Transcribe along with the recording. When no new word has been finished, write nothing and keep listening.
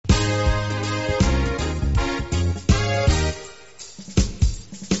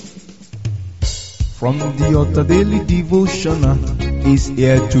From the altar daily devotional is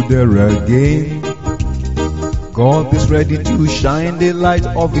here today again. God is ready to shine the light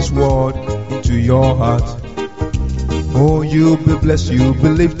of His word into your heart. Oh, you'll be blessed, you'll be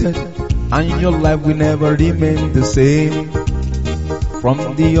lifted, and your life will never remain the same.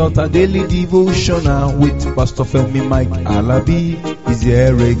 From the altar daily devotional with Pastor Femi Mike Alabi is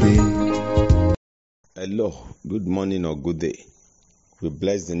here again. Hello, good morning or good day. We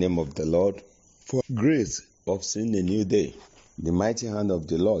bless the name of the Lord for grace of seeing a new day. The mighty hand of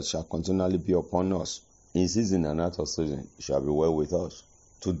the Lord shall continually be upon us. In season and out of season, it shall be well with us.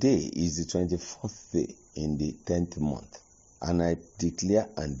 Today is the 24th day in the 10th month, and I declare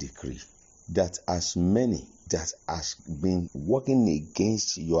and decree that as many that has been working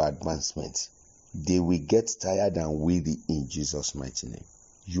against your advancement, they will get tired and weary in Jesus' mighty name.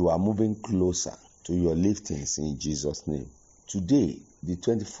 You are moving closer to your liftings in Jesus' name. Today, the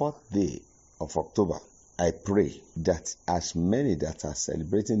 24th day of October, I pray that as many that are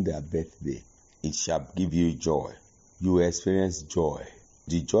celebrating their birthday, it shall give you joy. You will experience joy.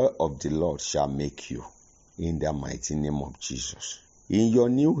 The joy of the Lord shall make you in the mighty name of Jesus. In your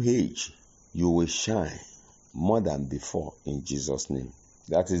new age, you will shine more than before in Jesus' name.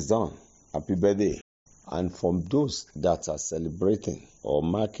 That is done. Happy birthday. And from those that are celebrating or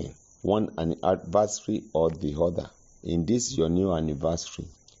marking one anniversary or the other, in this your new anniversary,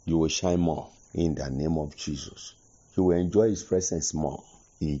 you will shine more in the name of Jesus. You will enjoy His presence more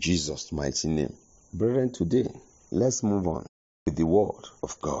in Jesus' mighty name. Brethren, today, let's move on with the word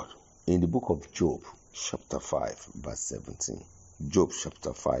of God. In the book of Job, chapter 5, verse 17. Job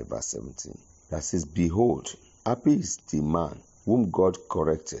chapter 5, verse 17. That says, "Behold, happy is the man whom God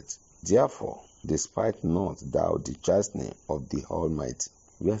corrected. Therefore, despite not thou the chastening of the Almighty."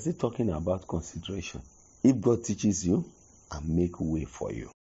 We are still talking about consideration. If God teaches you and make way for you,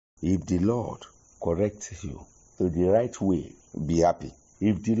 if the Lord corrects you to the right way, be happy.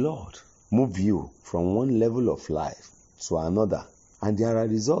 If the Lord move you from one level of life to another, and there are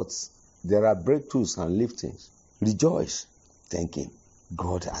results, there are breakthroughs and liftings, rejoice. Thank Him.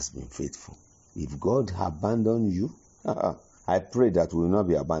 God has been faithful. If God abandoned you, I pray that we will not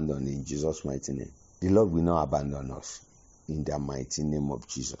be abandoned in Jesus' mighty name. The Lord will not abandon us in the mighty name of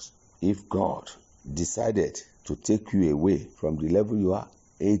Jesus. If God decided to take you away from the level you are,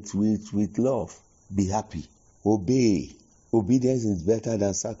 it with love. Be happy. Obey. Obedience is better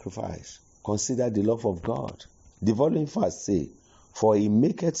than sacrifice. Consider the love of God. The following verse say, "For He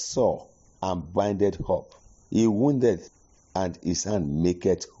maketh sore and bindeth up. He wounded and His hand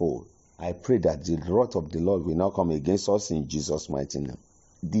maketh whole." I pray that the wrath of the Lord will not come against us in Jesus' mighty name.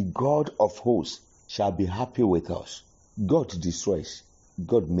 The God of hosts shall be happy with us. God destroys.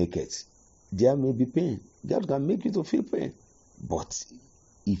 God maketh. There may be pain. God can make you to feel pain. But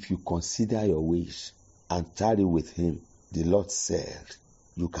if you consider your ways and tarry with Him, the Lord said,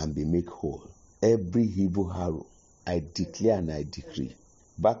 you can be made whole. Every evil arrow, I declare and I decree,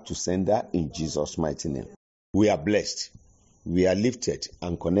 back to sender in Jesus' mighty name. We are blessed. We are lifted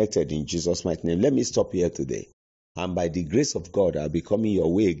and connected in Jesus' mighty name. Let me stop here today. And by the grace of God, I'll be coming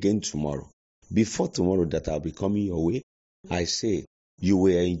your way again tomorrow. Before tomorrow that I'll be coming your way, I say, you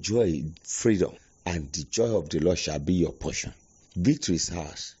will enjoy freedom, and the joy of the Lord shall be your portion. Victory is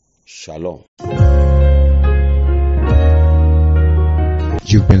ours. Shalom.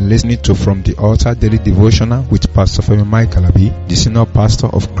 You've been listening to From the Altar Daily Devotional with Pastor Femi Mike Alabi, the Senior Pastor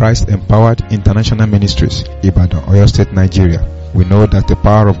of Christ Empowered International Ministries, Ibadan, Oyo State, Nigeria. We know that the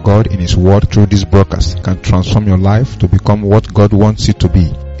power of God in His Word through this broadcast can transform your life to become what God wants you to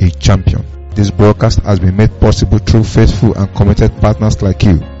be, a champion. This broadcast has been made possible through faithful and committed partners like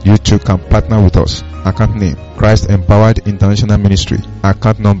you. You too can partner with us. Account name, Christ Empowered International Ministry.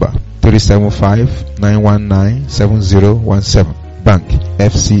 Account number, 375-919-7017. Bank,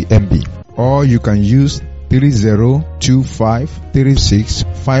 FCMB. Or you can use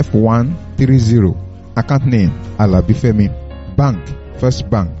 3025365130. Account name, Alabi Femi. Bank, First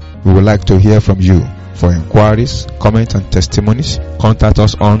Bank. We would like to hear from you. For inquiries, comments and testimonies, contact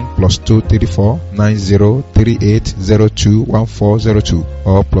us on +234 9038021402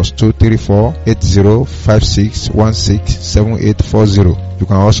 or +234 8056167840. You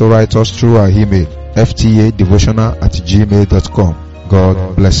can also write us through our email, ftadevotional@gmail.com.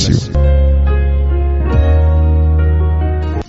 God bless you.